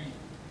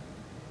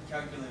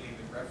recalculating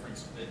the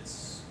reference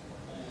bits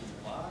a whole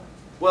lot.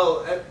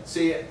 Well,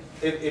 see,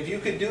 if you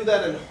could do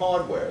that in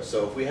hardware,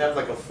 so if we have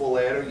like a full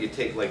adder, you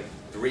take like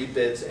 3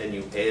 bits and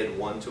you add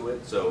 1 to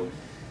it. So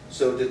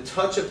to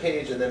touch a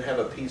page and then have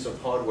a piece of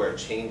hardware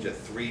change a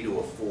 3 to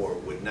a 4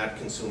 would not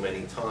consume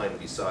any time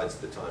besides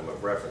the time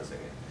of referencing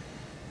it.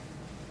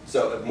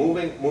 So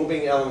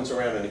moving elements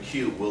around in a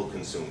cube will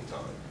consume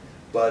time.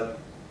 But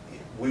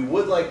we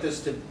would like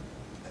this to,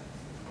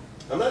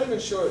 I'm not even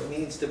sure it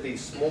needs to be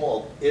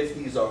small if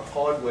these are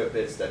hardware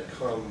bits that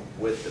come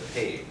with the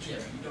page. Yeah,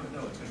 but you don't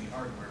know it's gonna be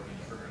hardware when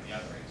you program the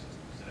operating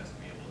system, because it has to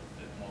be able to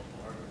fit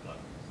multiple hardware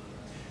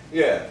platforms.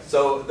 Yeah,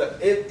 so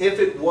if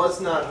it was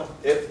not,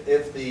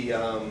 if the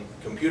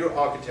computer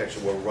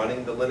architecture we're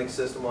running the Linux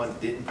system on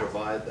didn't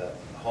provide the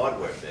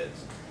hardware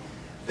bits,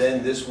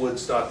 then this would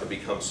start to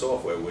become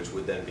software, which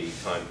would then be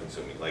time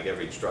consuming. Like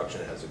every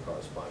instruction has a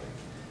corresponding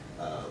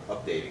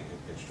updating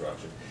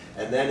instruction.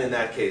 And then in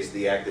that case,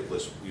 the active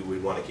list, we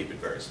would want to keep it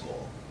very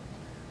small.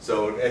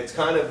 So it's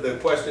kind of the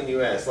question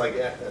you asked, like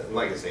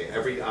I say,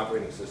 every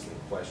operating system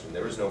question,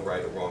 there is no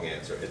right or wrong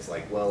answer. It's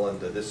like, well,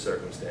 under this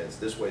circumstance,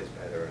 this way is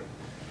better.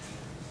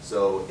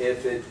 So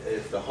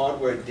if the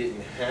hardware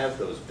didn't have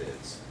those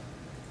bits,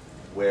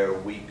 where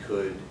we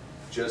could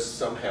just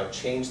somehow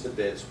change the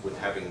bits with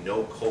having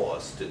no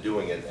cost to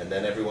doing it, and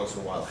then every once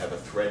in a while have a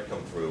thread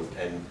come through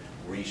and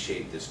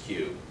reshape this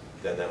cube,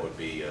 then that would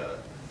be a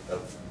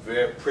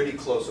pretty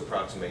close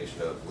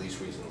approximation of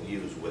least reasonable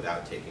use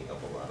without taking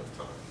up a lot of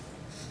time.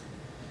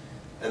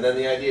 And then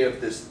the idea of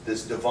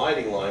this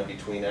dividing line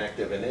between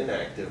active and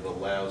inactive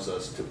allows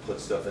us to put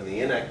stuff in the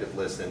inactive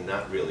list and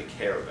not really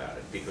care about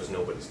it because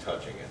nobody's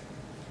touching it.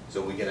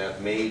 So we can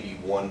have maybe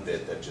 1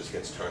 bit that just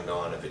gets turned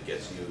on if it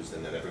gets used,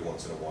 and then every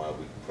once in a while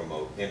we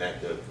promote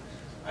inactive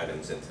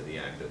items into the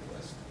active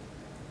list.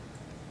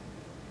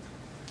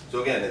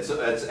 So again,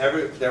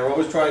 they're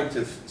always trying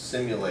to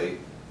simulate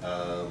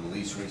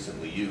least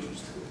recently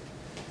used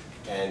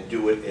and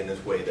do it in a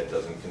way that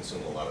doesn't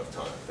consume a lot of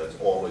time. That's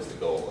always the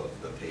goal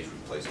of the page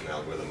replacement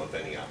algorithm of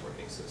any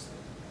operating system.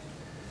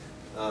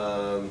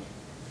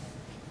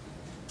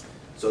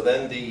 So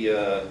then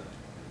the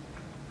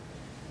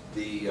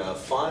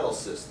file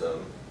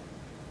system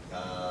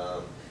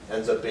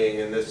ends up being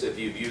in this. If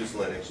you've used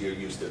Linux, you're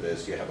used to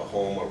this. You have a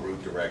home or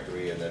root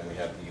directory, and then we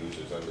have the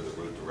users under the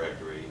root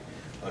directory.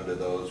 Under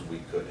those, we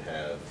could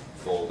have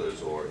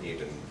folders or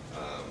even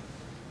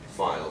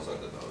files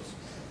under those.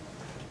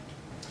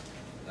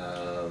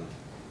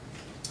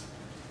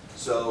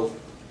 So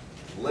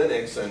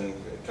Linux, and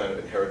kind of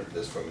inherited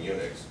this from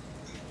Unix,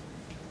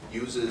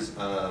 uses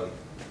an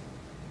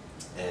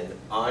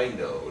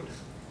inode,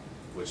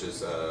 which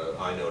is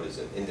inode is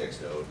an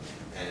index node,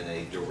 and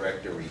a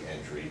directory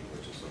entry,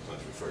 which is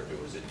sometimes referred to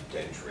as a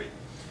dentry.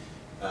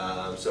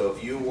 So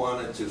if you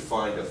wanted to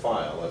find a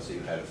file, let's say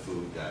you had a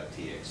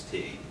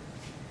food.txt,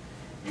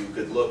 you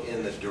could look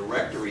in the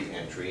directory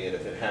entry, and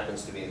if it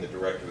happens to be in the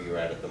directory you're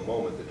at the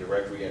moment, the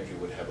directory entry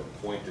would have a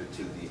pointer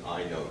to the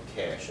inode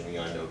cache, and the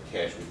inode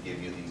cache would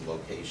give you the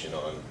location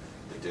on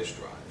the disk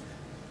drive,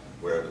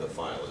 wherever the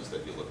file is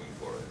that you're looking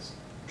for is.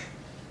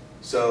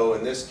 So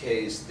in this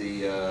case,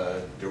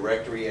 the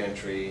directory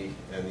entry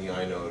and the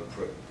inode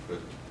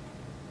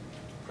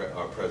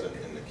are present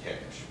in the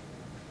cache.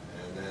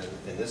 And then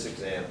in this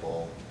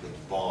example, the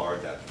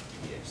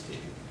bar.txt,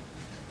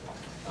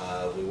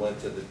 we went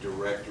to the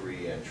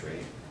directory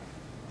entry,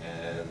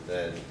 and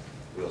then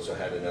we also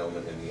had an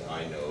element in the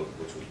inode,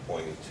 which was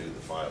pointing to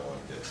the file on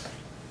disk.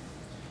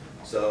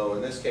 So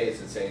in this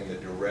case, it's saying the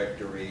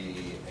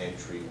directory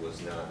entry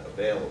was not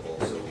available,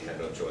 so we had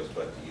no choice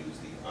but to use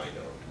the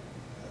inode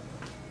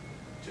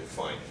to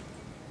find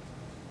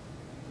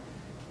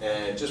it.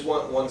 And just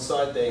one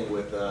side thing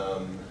with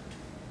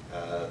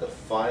the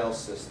file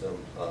system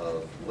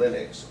of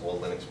Linux, all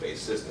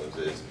Linux-based systems,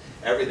 is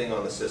everything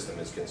on the system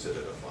is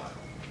considered a file.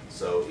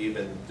 So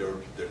even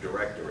the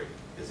directory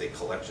is a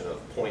collection of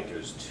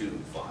pointers to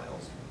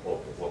files,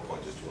 or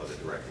pointers to other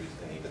directories,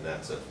 and even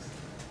that's a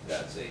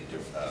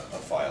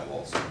file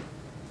also.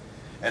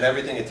 And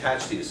everything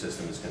attached to your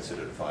system is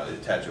considered a file. You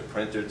attach a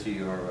printer to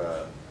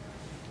your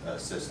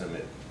system,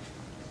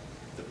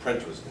 the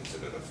printer is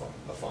considered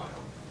a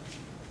file.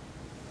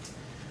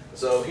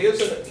 So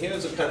here's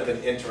a kind of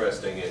an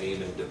interesting and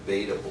even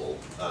debatable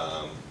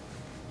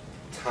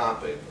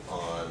topic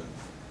on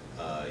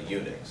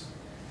Unix.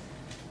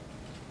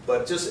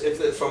 But just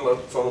from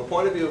a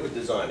point of view of a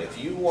design, if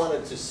you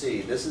wanted to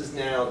see, this is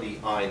now the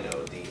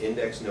inode, the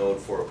index node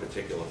for a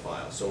particular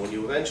file. So when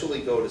you eventually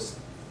go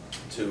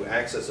to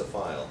access a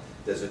file,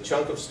 there's a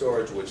chunk of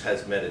storage which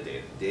has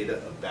metadata,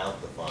 data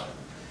about the file.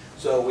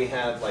 So we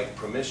have like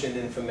permission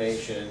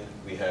information,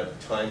 we have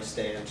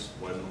timestamps,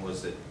 when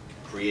was it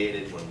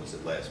created, when was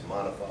it last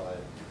modified,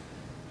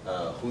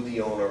 who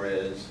the owner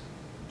is.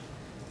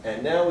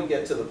 And now we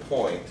get to the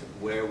point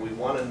where we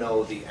want to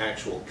know the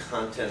actual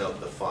content of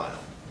the file.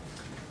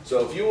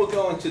 So if you were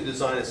going to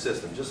design a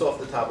system, just off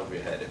the top of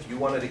your head, if you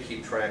wanted to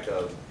keep track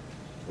of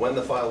when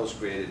the file was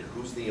created,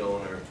 who's the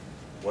owner,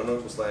 when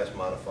it was last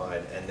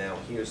modified, and now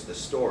here's the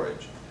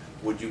storage,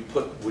 would you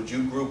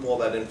group all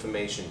that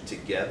information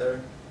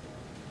together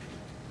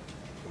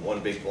in one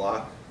big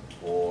block?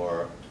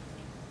 Or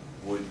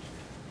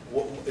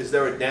is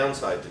there a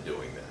downside to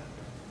doing that?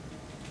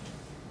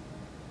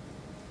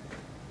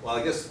 Well,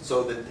 I guess,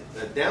 so the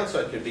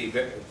downside could be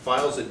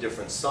files at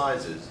different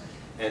sizes,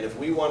 and if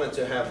we wanted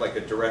to have like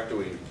a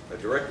directory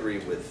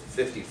with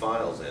 50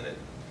 files in it,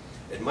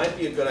 it might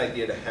be a good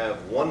idea to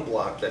have one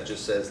block that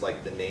just says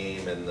like the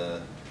name and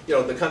the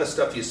kind of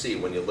stuff you see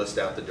when you list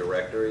out the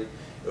directory.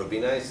 It would be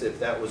nice if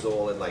that was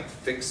all in like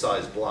fixed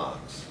size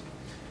blocks.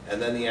 And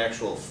then the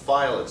actual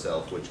file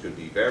itself, which could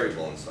be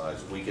variable in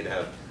size, we could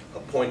have a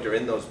pointer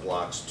in those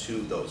blocks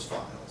to those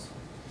files.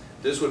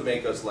 This would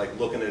make us like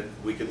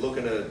we could look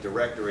in a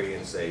directory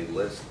and say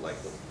list, like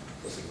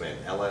what's the command,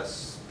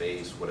 ls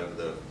space,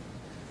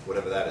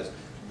 whatever that is.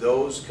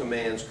 Those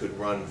commands could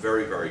run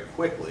very, very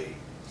quickly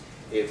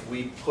if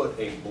we put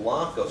a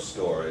block of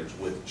storage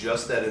with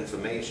just that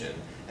information,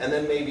 and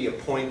then maybe a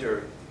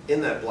pointer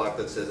in that block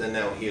that says, and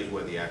now here's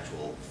where the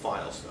actual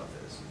file stuff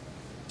is.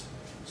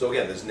 So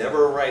again, there's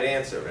never a right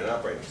answer in an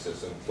operating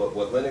system, but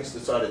what Linux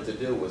decided to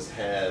do was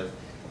have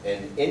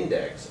an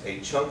index, a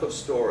chunk of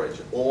storage,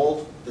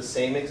 all the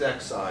same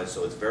exact size,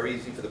 so it's very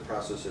easy for the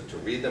processor to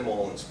read them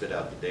all and spit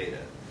out the data.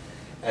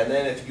 And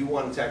then if you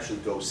wanted to actually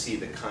go see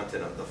the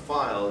content of the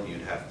file,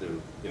 you'd have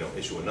to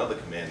issue another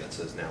command that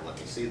says, now let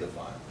me see the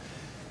file.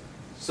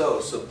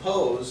 So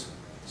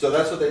so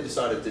that's what they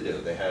decided to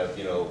do. They have,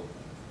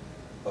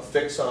 a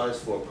fixed size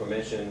for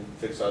permission,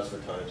 fixed size for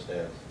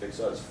timestamp, fixed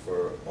size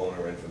for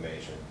owner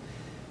information.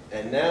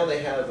 And now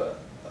they have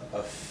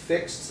a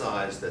fixed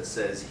size that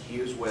says,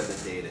 here's where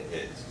the data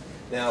is.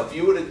 Now, if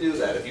you were to do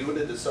that, if you were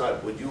to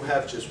decide, would you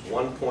have just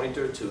one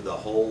pointer to the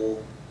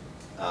whole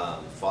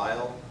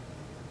file?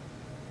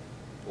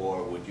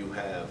 Or would you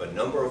have a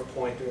number of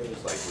pointers?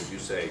 Like, would you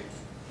say,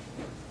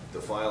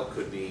 the file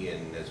could be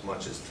in as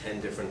much as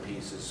 10 different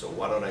pieces, so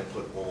why don't I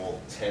put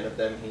all 10 of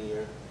them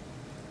here?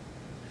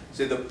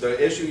 See,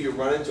 the issue you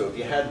run into, if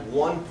you had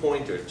one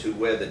pointer to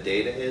where the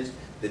data is,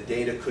 the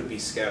data could be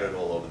scattered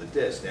all over the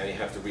disk. Now you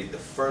have to read the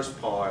first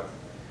part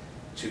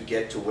to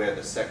get to where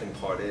the second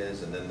part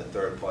is, and then the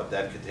third part.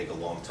 That could take a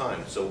long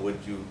time. So would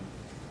you,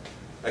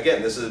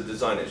 again, this is a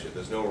design issue,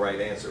 there's no right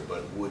answer,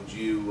 but would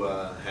you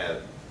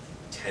have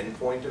 10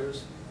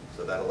 pointers?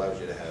 So that allows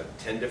you to have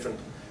 10 different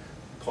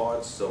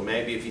parts. So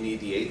maybe if you need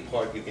the 8th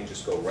part, you can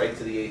just go right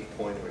to the 8th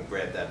pointer and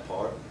grab that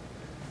part.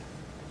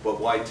 But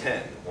why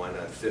 10? Why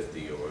not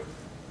 50 or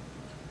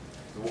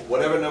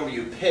whatever number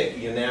you pick?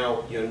 You're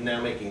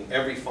now making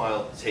every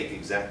file take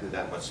exactly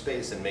that much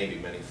space, and maybe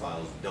many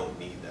files don't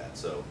need that.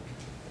 So,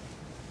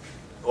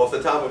 off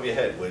the top of your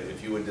head,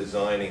 if you were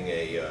designing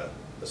a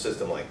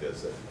system like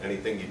this,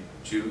 anything you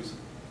choose?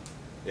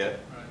 Yeah.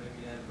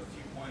 Maybe have a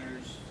few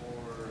pointers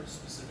for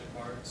specific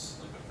parts,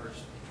 like the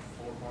first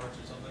 4 parts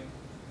or something,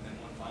 and then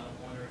one final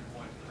pointer and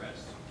point to the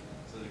rest.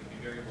 So they can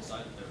be variable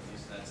sizes, they're at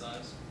least that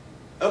size.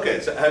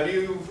 Okay, so have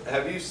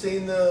you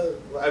seen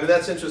I mean,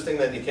 that's interesting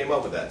that you came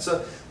up with that.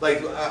 So, like,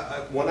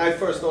 when I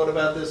first thought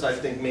about this, I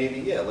think maybe,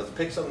 yeah, let's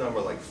pick some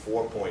number like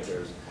 4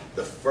 pointers,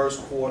 the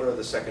first quarter,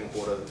 the second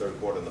quarter, the third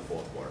quarter, and the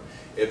fourth quarter.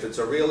 If it's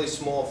a really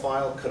small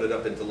file, cut it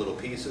up into little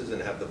pieces and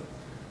have the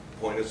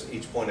pointers,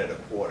 each point at a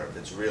quarter. If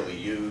it's really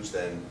huge,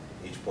 then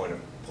each pointer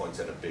points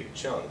at a big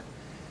chunk.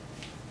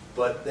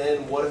 But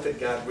then what if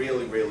it got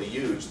really, really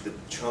huge? The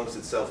chunks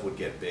itself would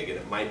get big, and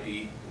it might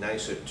be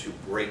nicer to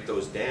break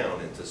those down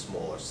into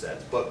smaller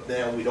sets. But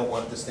now we don't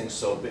want this thing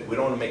so big. We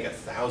don't want to make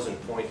 1,000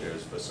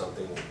 pointers for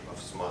something, a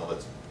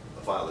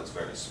file that's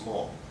very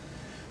small.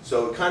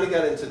 So it kind of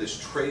got into this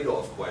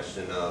trade-off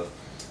question of,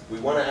 we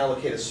want to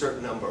allocate a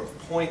certain number of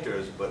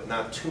pointers, but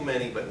not too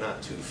many, but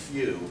not too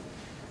few.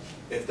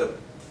 If the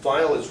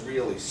file is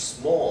really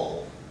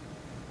small,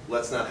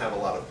 let's not have a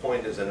lot of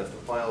pointers, and if the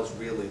file is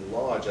really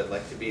large, I'd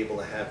like to be able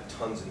to have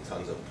tons and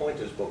tons of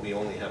pointers, but we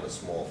only have a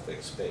small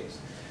fixed space.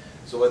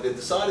 So what they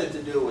decided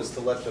to do was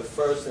to let the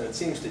first, and it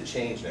seems to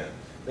change now,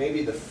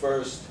 maybe the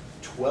first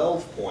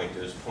 12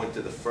 pointers point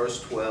to the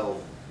first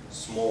 12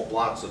 small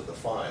blocks of the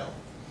file.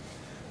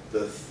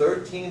 The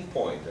 13th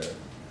pointer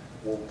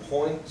will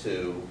point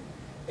to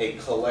a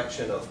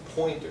collection of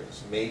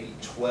pointers, maybe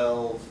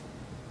 12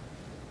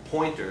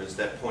 pointers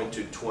that point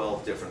to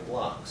 12 different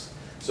blocks.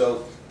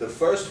 So the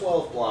first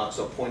 12 blocks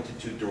are pointed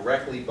to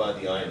directly by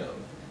the inode.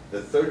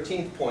 The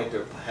 13th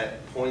pointer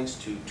points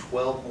to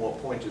 12 more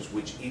pointers,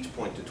 which each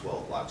point to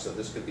 12 blocks. So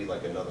this could be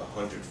like another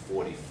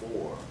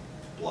 144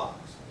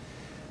 blocks.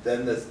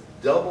 Then the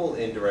double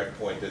indirect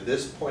pointer,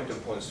 this pointer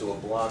points to a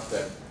block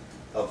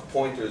of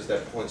pointers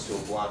that points to a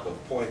block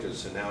of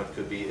pointers. So now it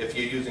could be, if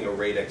you're using a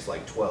radix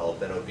like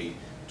 12, then it would be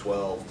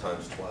 12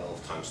 times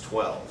 12 times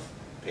 12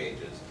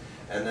 pages.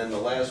 And then the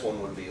last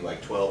one would be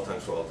like 12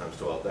 times 12 times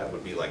 12. That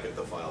would be like if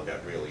the file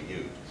got really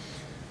huge.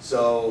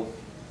 So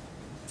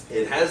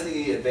it has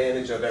the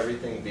advantage of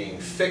everything being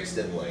fixed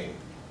in length,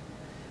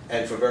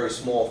 And for very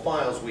small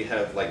files, we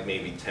have like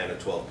maybe 10 or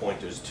 12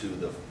 pointers to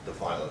the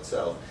file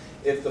itself.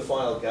 If the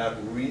file got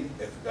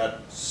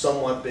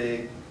somewhat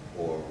big,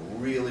 or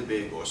really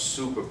big, or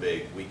super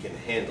big, we can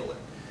handle it.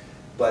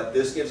 But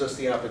this gives us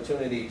the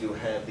opportunity to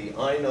have the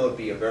inode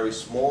be a very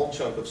small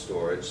chunk of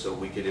storage, so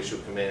we could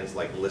issue commands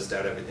like list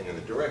out everything in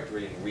the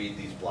directory and read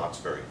these blocks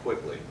very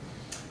quickly.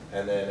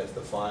 And then if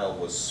the file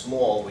was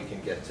small, we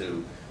can get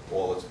to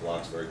all its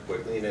blocks very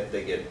quickly. And if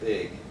they get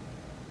big,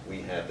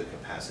 we have the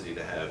capacity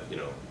to have, you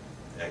know,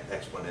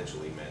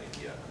 exponentially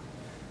many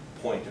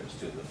pointers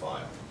to the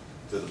file,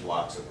 to the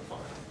blocks of the file.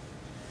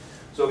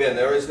 So again,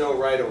 there is no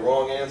right or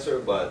wrong answer,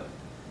 but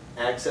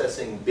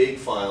accessing big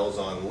files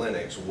on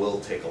Linux will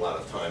take a lot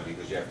of time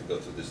because you have to go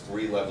through these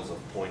 3 levels of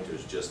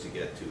pointers just to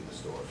get to the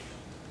storage.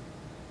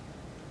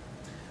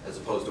 As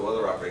opposed to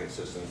other operating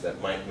systems that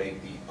might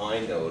make the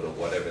inode, or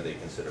whatever they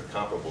consider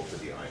comparable to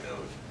the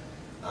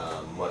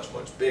inode, much,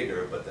 much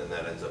bigger, but then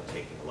that ends up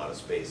taking a lot of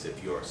space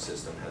if your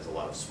system has a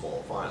lot of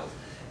small files.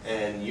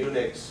 And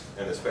Unix,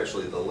 and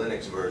especially the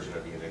Linux version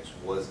of Unix,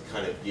 was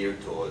kind of geared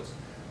towards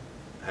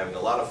having a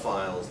lot of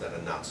files that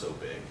are not so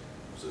big.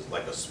 So it's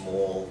like a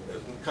small,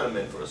 it's kind of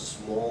meant for a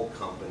small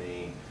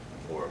company,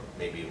 or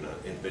maybe even an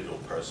individual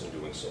person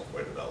doing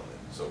software development.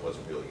 So it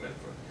wasn't really meant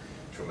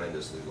for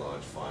tremendously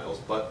large files,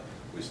 but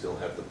we still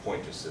have the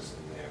pointer system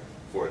there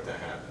for it to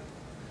happen.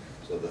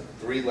 So the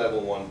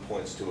 3-level one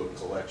points to a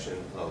collection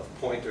of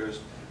pointers,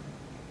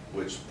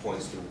 which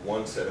points to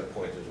one set of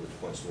pointers,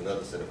 which points to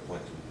another set of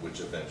pointers, which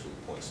eventually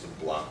points to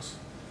blocks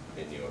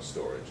in your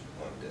storage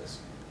on disk.